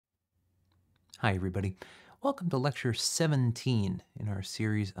Hi, everybody. Welcome to Lecture 17 in our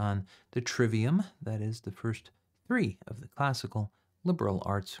series on the Trivium, that is, the first three of the classical liberal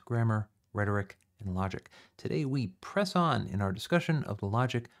arts, grammar, rhetoric, and logic. Today we press on in our discussion of the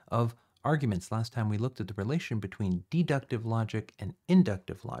logic of arguments. Last time we looked at the relation between deductive logic and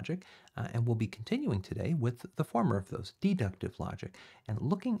inductive logic, and we'll be continuing today with the former of those, deductive logic, and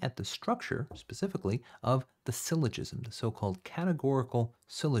looking at the structure, specifically, of the syllogism, the so-called categorical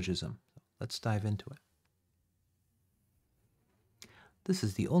syllogism. Let's dive into it. This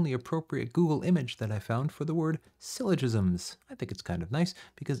is the only appropriate Google image that I found for the word syllogisms. I think it's kind of nice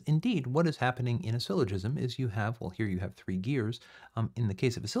because indeed what is happening in a syllogism is you have, well, here you have three gears. In the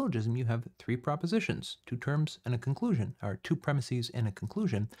case of a syllogism, you have three propositions, two terms and a conclusion, or two premises and a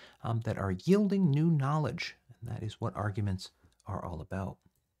conclusion that are yielding new knowledge. And that is what arguments are all about.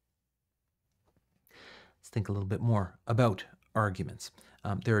 Let's think a little bit more about arguments.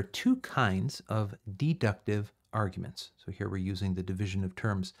 There are two kinds of deductive arguments. So here we're using the division of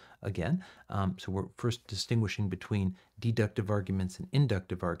terms again. So we're first distinguishing between deductive arguments and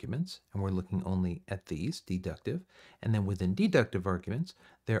inductive arguments, and we're looking only at these, deductive. And then within deductive arguments,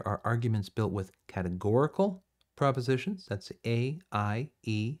 there are arguments built with categorical propositions. That's A, I,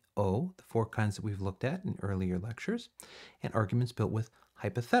 E, O, the four kinds that we've looked at in earlier lectures, and arguments built with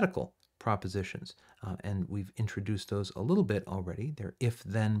hypothetical propositions. And we've introduced those a little bit already. They're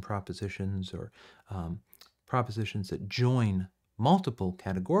if-then propositions, or propositions that join multiple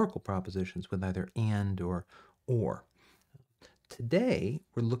categorical propositions with either and or or. Today,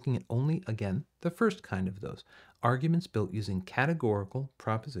 we're looking at only, again, the first kind of those. Arguments built using categorical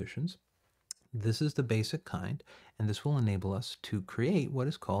propositions. This is the basic kind, and this will enable us to create what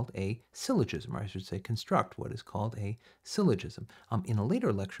is called a syllogism, or I should say construct what is called a syllogism. In a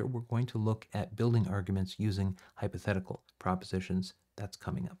later lecture, we're going to look at building arguments using hypothetical propositions. That's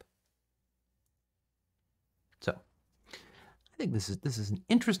coming up. So, I think this is an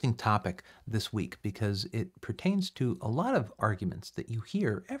interesting topic this week because it pertains to a lot of arguments that you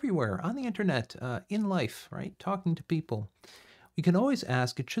hear everywhere on the internet, in life, right? Talking to people. We can always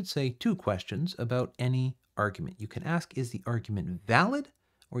ask, it should say, two questions about any argument. You can ask, is the argument valid?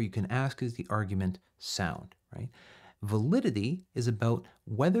 Or you can ask, is the argument sound, right? Validity is about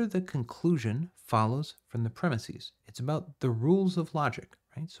whether the conclusion follows from the premises. It's about the rules of logic,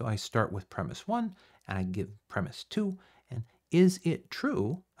 right? So I start with premise one, and I give premise two, and is it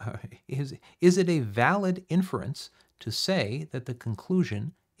true? Is it a valid inference to say that the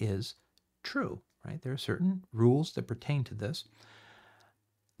conclusion is true, right? There are certain rules that pertain to this.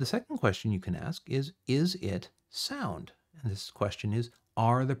 The second question you can ask is it sound? And this question is,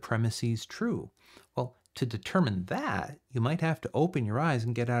 are the premises true? Well, to determine that, you might have to open your eyes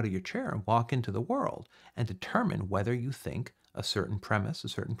and get out of your chair and walk into the world and determine whether you think a certain premise, a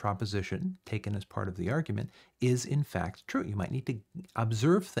certain proposition taken as part of the argument is in fact true. You might need to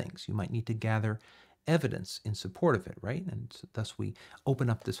observe things. You might need to gather evidence in support of it, right? And so thus we open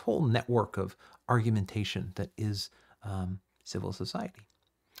up this whole network of argumentation that is civil society.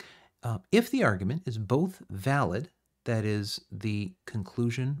 If the argument is both valid, that is, the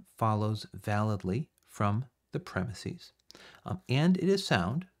conclusion follows validly from the premises, and it is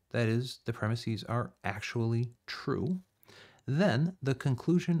sound, that is, the premises are actually true, then the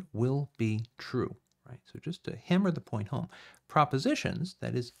conclusion will be true, right? So just to hammer the point home, propositions,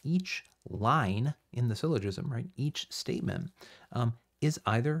 that is, each line in the syllogism, right, each statement,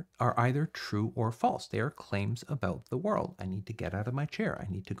 are either true or false. They are claims about the world. I need to get out of my chair.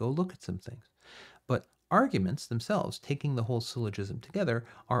 I need to go look at some things. But arguments themselves, taking the whole syllogism together,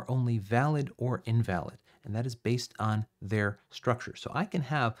 are only valid or invalid, and that is based on their structure. So I can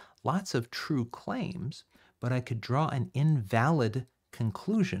have lots of true claims, but I could draw an invalid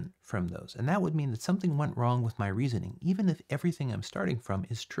conclusion from those. And that would mean that something went wrong with my reasoning, even if everything I'm starting from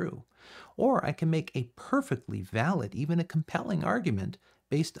is true. Or I can make a perfectly valid, even a compelling argument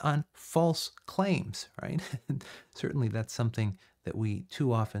based on false claims, right? Certainly that's something that we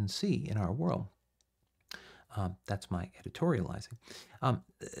too often see in our world. That's my editorializing.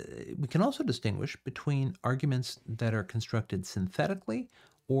 We can also distinguish between arguments that are constructed synthetically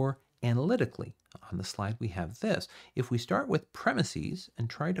or analytically. On the slide we have this. If we start with premises and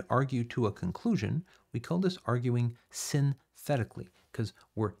try to argue to a conclusion, we call this arguing synthetically, because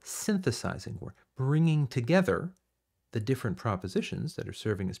we're synthesizing, we're bringing together the different propositions that are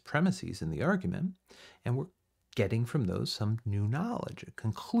serving as premises in the argument, and we're getting from those some new knowledge, a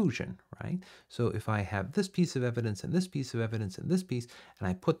conclusion, right? So if I have this piece of evidence and this piece of evidence and this piece, and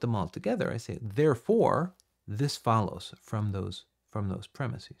I put them all together, I say, therefore, this follows from those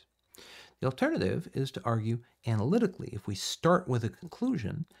premises. The alternative is to argue analytically. If we start with a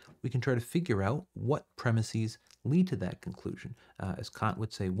conclusion, we can try to figure out what premises lead to that conclusion. As Kant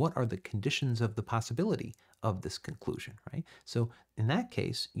would say, what are the conditions of the possibility of this conclusion, right? So in that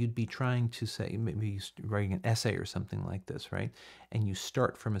case, you'd be trying to say, maybe you're writing an essay or something like this, right? And you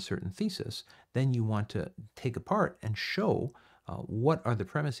start from a certain thesis, then you want to take apart and show what are the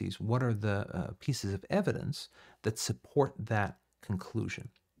premises, what are the pieces of evidence that support that conclusion.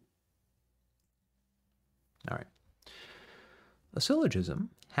 All right. A syllogism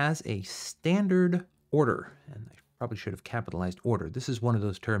has a standard order, and I probably should have capitalized order. This is one of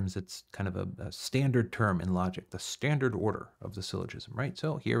those terms that's kind of a standard term in logic, the standard order of the syllogism, right?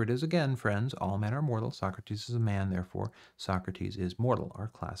 So here it is again, friends. All men are mortal. Socrates is a man, therefore Socrates is mortal, our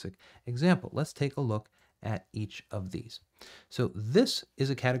classic example. Let's take a look at each of these. So this is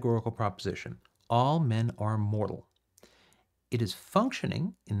a categorical proposition. All men are mortal. It is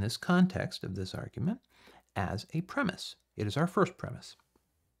functioning in this context of this argument as a premise. It is our first premise.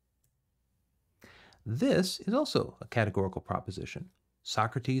 This is also a categorical proposition.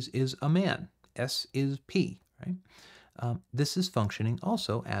 Socrates is a man. S is P, right? This is functioning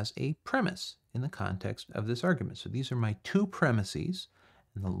also as a premise in the context of this argument. So these are my two premises,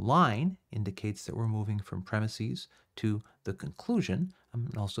 and the line indicates that we're moving from premises to the conclusion.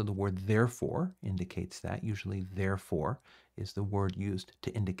 And also the word therefore indicates that. Usually therefore is the word used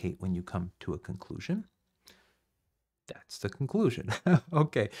to indicate when you come to a conclusion. That's the conclusion.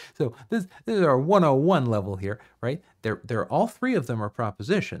 Okay, so this is our 101 level here, right? They're all three of them are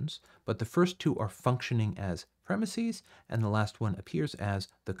propositions, but the first two are functioning as premises, and the last one appears as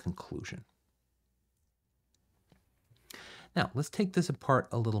the conclusion. Now, let's take this apart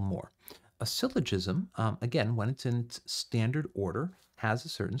a little more. A syllogism, again, when it's in its standard order, has a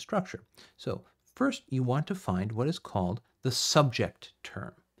certain structure. So first, you want to find what is called the subject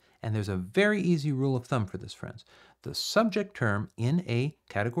term. And there's a very easy rule of thumb for this, friends. The subject term in a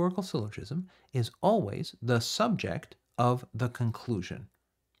categorical syllogism is always the subject of the conclusion,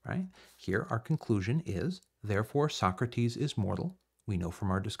 right? Here, our conclusion is, therefore, Socrates is mortal. We know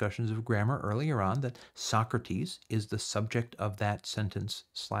from our discussions of grammar earlier on that Socrates is the subject of that sentence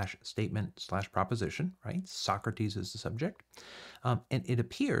slash statement slash proposition, right? Socrates is the subject. And it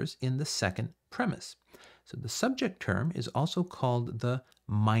appears in the second premise. So the subject term is also called the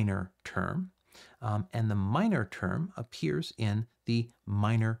minor term. And the minor term appears in the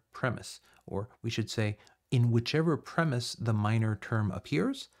minor premise, or we should say, in whichever premise the minor term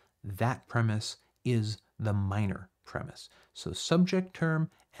appears, that premise is the minor premise. So subject term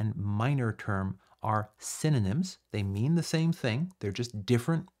and minor term are synonyms. They mean the same thing. They're just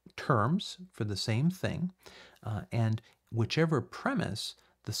different terms for the same thing. And whichever premise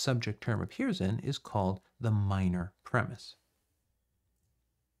the subject term appears in is called the minor premise.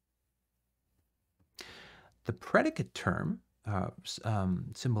 The predicate term,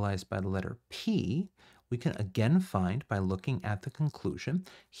 symbolized by the letter P, we can again find by looking at the conclusion.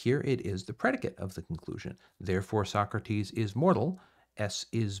 Here it is the predicate of the conclusion. Therefore, Socrates is mortal. S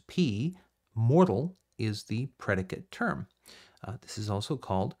is P. Mortal is the predicate term. This is also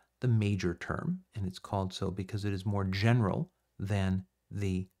called the major term, and it's called so because it is more general than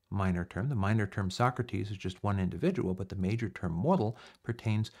the minor term. The minor term Socrates is just one individual, but the major term mortal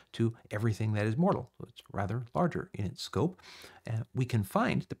pertains to everything that is mortal. So it's rather larger in its scope. We can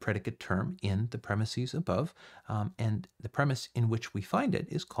find the predicate term in the premises above, and the premise in which we find it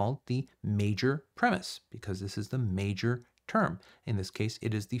is called the major premise, because this is the major term. In this case,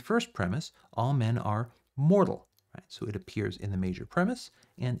 it is the first premise. All men are mortal. Right? So it appears in the major premise,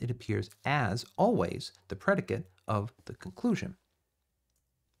 and it appears as always the predicate of the conclusion.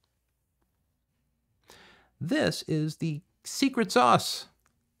 This is the secret sauce,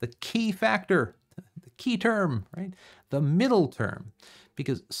 the key factor, the key term, right? The middle term,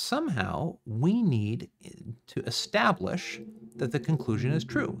 because somehow we need to establish that the conclusion is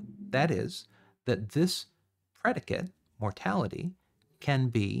true. That is, that this predicate, mortality, can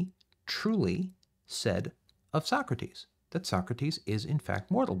be truly said of Socrates, that Socrates is in fact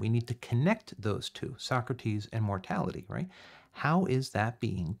mortal. We need to connect those two, Socrates and mortality, right? How is that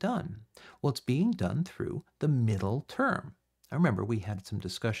being done? Well, it's being done through the middle term. I remember we had some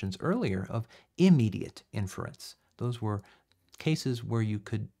discussions earlier of immediate inference. Those were cases where you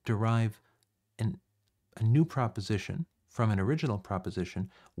could derive a new proposition from an original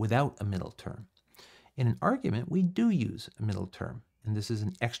proposition without a middle term. In an argument, we do use a middle term. And this is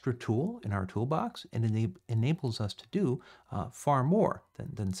an extra tool in our toolbox, and it enables us to do far more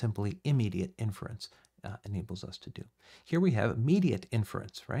than simply immediate inference enables us to do. Here we have immediate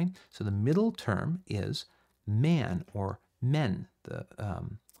inference, right? So the middle term is man or men,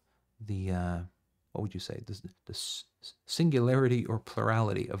 what would you say, singularity or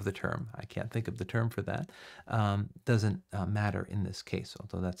plurality of the term. I can't think of the term for that. Doesn't matter in this case,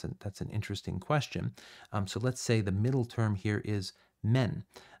 although that's an interesting question. So let's say the middle term here is men.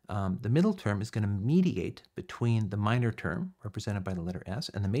 The middle term is going to mediate between the minor term, represented by the letter S,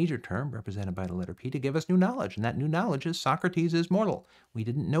 and the major term, represented by the letter P, to give us new knowledge. And that new knowledge is Socrates is mortal. We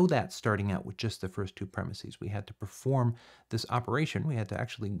didn't know that starting out with just the first two premises. We had to perform this operation. We had to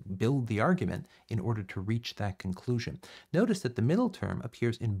actually build the argument in order to reach that conclusion. Notice that the middle term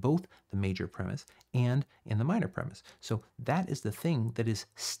appears in both the major premise and in the minor premise. So that is the thing that is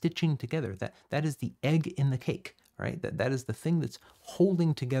stitching together. That is the egg in the cake. Right? That is the thing that's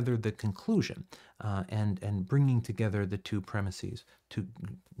holding together the conclusion and bringing together the two premises to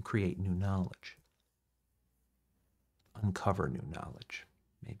create new knowledge. Uncover new knowledge,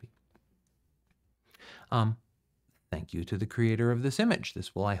 maybe. Thank you to the creator of this image.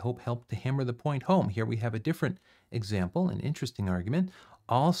 This will, I hope, help to hammer the point home. Here we have a different example, an interesting argument.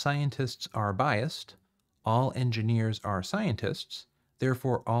 All scientists are biased. All engineers are scientists.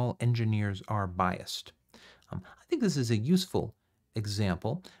 Therefore, all engineers are biased. I think this is a useful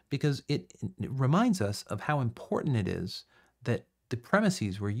example because it reminds us of how important it is that the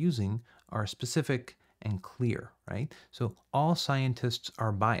premises we're using are specific and clear, right? So all scientists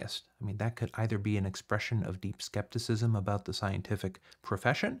are biased. I mean, that could either be an expression of deep skepticism about the scientific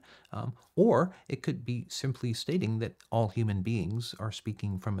profession, or it could be simply stating that all human beings are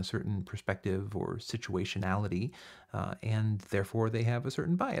speaking from a certain perspective or situationality, and therefore they have a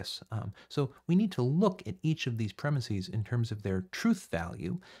certain bias. So we need to look at each of these premises in terms of their truth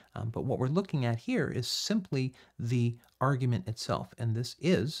value, but what we're looking at here is simply the argument itself, and this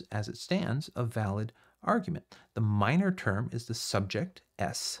is, as it stands, a valid argument. The minor term is the subject,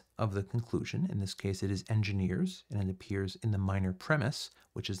 S, of the conclusion. In this case, it is engineers, and it appears in the minor premise,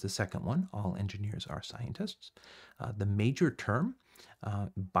 which is the second one, all engineers are scientists. The major term,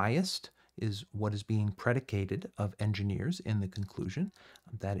 biased, is what is being predicated of engineers in the conclusion.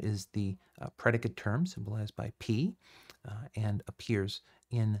 That is the predicate term, symbolized by P, and appears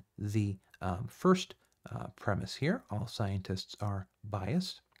in the first premise here. All scientists are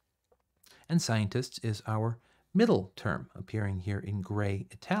biased. And scientists is our middle term, appearing here in gray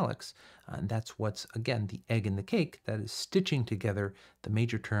italics. And that's what's, again, the egg in the cake that is stitching together the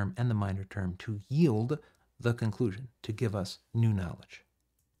major term and the minor term to yield the conclusion, to give us new knowledge.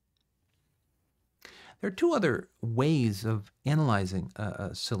 There are two other ways of analyzing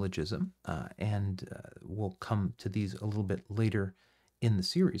a syllogism, and we'll come to these a little bit later in the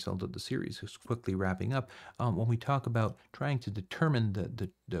series, although the series is quickly wrapping up, when we talk about trying to determine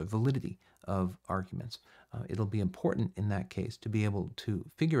the validity of arguments. It'll be important in that case to be able to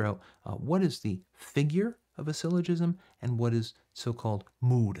figure out what is the figure of a syllogism and what is so-called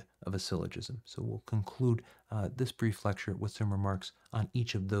mood of a syllogism. So we'll conclude this brief lecture with some remarks on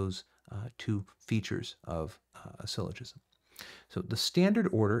each of those two features of a syllogism. So the standard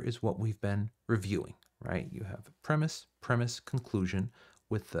order is what we've been reviewing, right? You have premise, conclusion,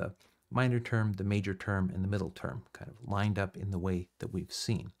 with the minor term, the major term, and the middle term kind of lined up in the way that we've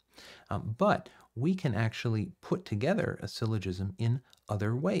seen. But we can actually put together a syllogism in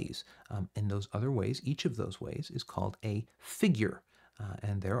other ways. In those other ways, each of those ways is called a figure.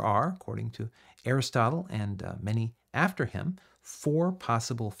 And there are, according to Aristotle and many after him, 4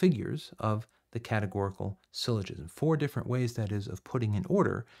 possible figures of the categorical syllogism. 4 different ways, that is, of putting in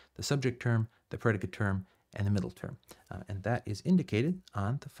order the subject term, the predicate term, and the middle term. And that is indicated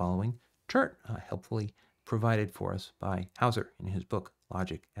on the following chart, helpfully provided for us by Hauser in his book,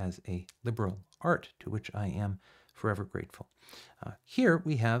 Logic as a Liberal Art, to which I am forever grateful. Here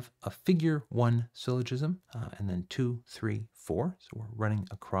we have a figure 1 syllogism, and then 2, 3, 4. So we're running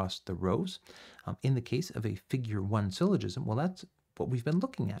across the rows. In the case of a figure 1 syllogism, well, that's what we've been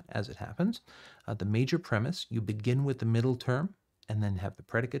looking at as it happens. The major premise, you begin with the middle term and then have the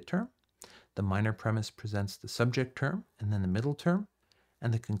predicate term. The minor premise presents the subject term and then the middle term.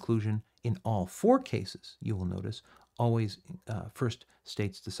 And the conclusion, in all 4 cases, you will notice, always first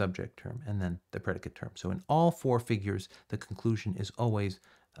states the subject term and then the predicate term. So in all 4 figures, the conclusion is always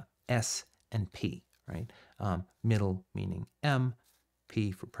S and P, right? Middle meaning M,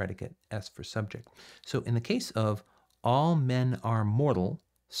 P for predicate, S for subject. So in the case of all men are mortal,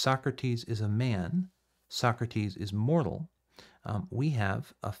 Socrates is a man, Socrates is mortal, we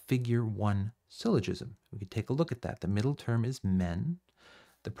have a figure 1 syllogism. We could take a look at that. The middle term is men,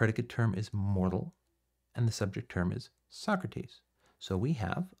 the predicate term is mortal, and the subject term is Socrates. So we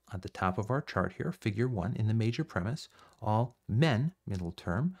have, at the top of our chart here, figure 1 in the major premise, all men, middle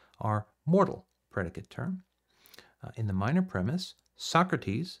term, are mortal, predicate term. In the minor premise,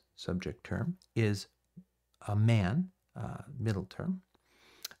 Socrates, subject term, is a man, middle term.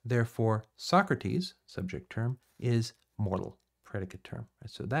 Therefore, Socrates, subject term, is mortal, predicate term.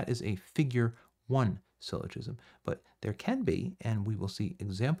 So that is a figure 1 syllogism. But there can be, and we will see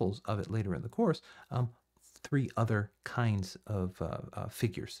examples of it later in the course, 3 other kinds of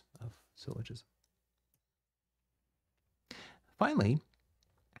figures of syllogism. Finally,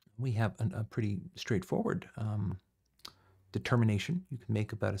 we have a pretty straightforward determination you can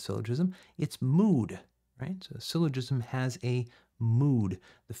make about a syllogism. It's mood, right? So a syllogism has a mood.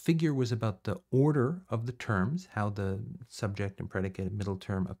 The figure was about the order of the terms, how the subject and predicate and middle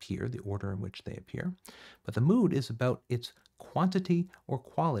term appear, the order in which they appear. But the mood is about its quantity or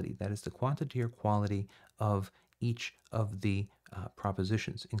quality. That is the quantity or quality of each of the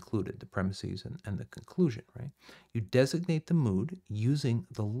propositions included, the premises and the conclusion, right? You designate the mood using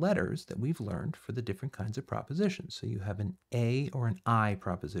the letters that we've learned for the different kinds of propositions. So you have an A or an I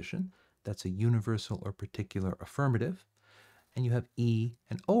proposition. That's a universal or particular affirmative. And you have E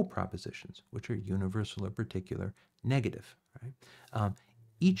and O propositions, which are universal or particular negative, right?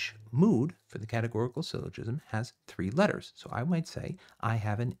 Each mood for the categorical syllogism has 3 letters. So I might say I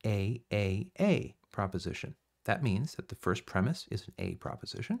have an A proposition. That means that the first premise is an A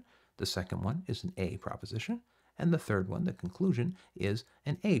proposition, the second one is an A proposition, and the third one, the conclusion, is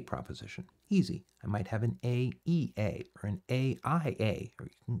an A proposition. Easy. I might have an AEA or an AIA, or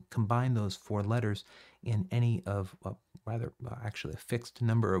you can combine those 4 letters in any of, actually a fixed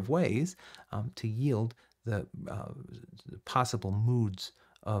number of ways to yield the possible moods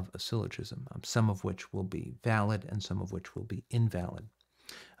of a syllogism, some of which will be valid and some of which will be invalid.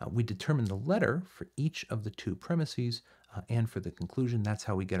 We determine the letter for each of the 2 premises and for the conclusion. That's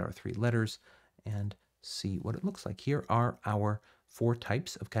how we get our 3 letters and see what it looks like. Here are our 4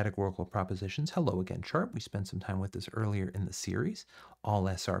 types of categorical propositions. Hello again chart. We spent some time with this earlier in the series. All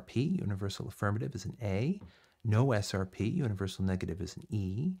SRP, universal affirmative, is an A. No SRP, universal negative, is an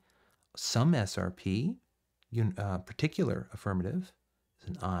E. Some SRP, particular affirmative, is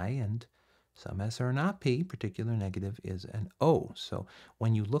an I, and some SRP, particular negative, is an O. So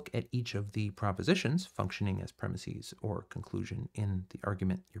when you look at each of the propositions functioning as premises or conclusion in the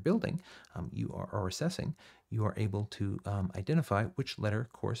argument you're building, or assessing, you are able to identify which letter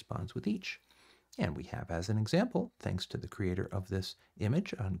corresponds with each. And we have as an example, thanks to the creator of this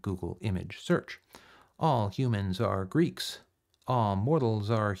image on Google image search. All humans are Greeks. All mortals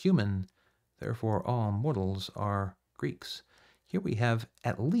are human. Therefore, all mortals are Greeks. Here we have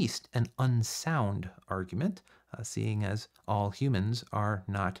at least an unsound argument, seeing as all humans are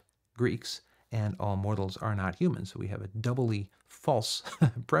not Greeks and all mortals are not humans. So we have a doubly false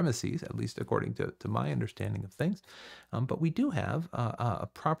premises, at least according to my understanding of things. But we do have a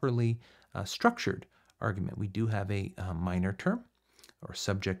properly structured argument. We do have a minor term or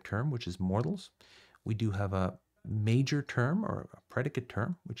subject term, which is mortals. We do have a major term or a predicate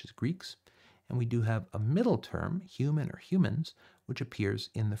term, which is Greeks. And we do have a middle term, human or humans, which appears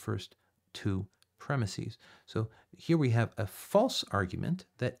in the first 2 premises. So here we have a false argument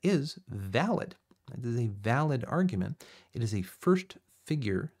that is valid. It is a valid argument. It is a first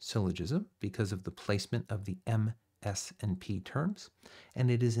figure syllogism because of the placement of the M, S, and P terms. And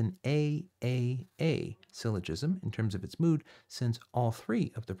it is an AAA syllogism in terms of its mood, since all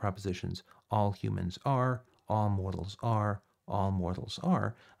 3 of the propositions, all humans are, all mortals are, all mortals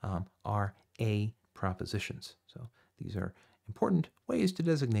are A propositions. So these are important ways to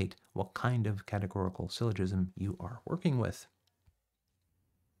designate what kind of categorical syllogism you are working with.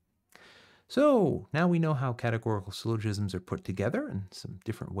 So now we know how categorical syllogisms are put together and some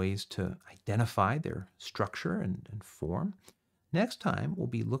different ways to identify their structure and form. Next time, we'll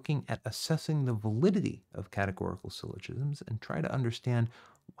be looking at assessing the validity of categorical syllogisms and try to understand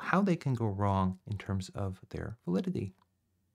how they can go wrong in terms of their validity.